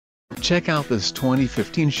Check out this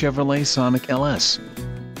 2015 Chevrolet Sonic LS.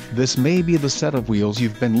 This may be the set of wheels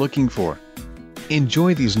you've been looking for.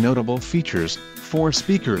 Enjoy these notable features: 4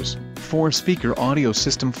 speakers, 4-speaker audio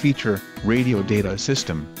system feature, radio data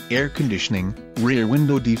system, air conditioning, rear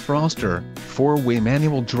window defroster, 4-way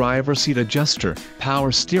manual driver seat adjuster,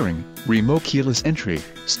 power steering, remote keyless entry,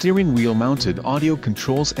 steering wheel mounted audio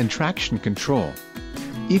controls and traction control.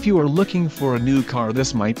 If you are looking for a new car,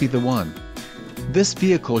 this might be the one. This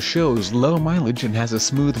vehicle shows low mileage and has a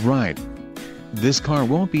smooth ride. This car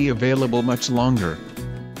won't be available much longer.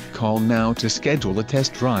 Call now to schedule a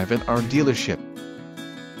test drive at our dealership.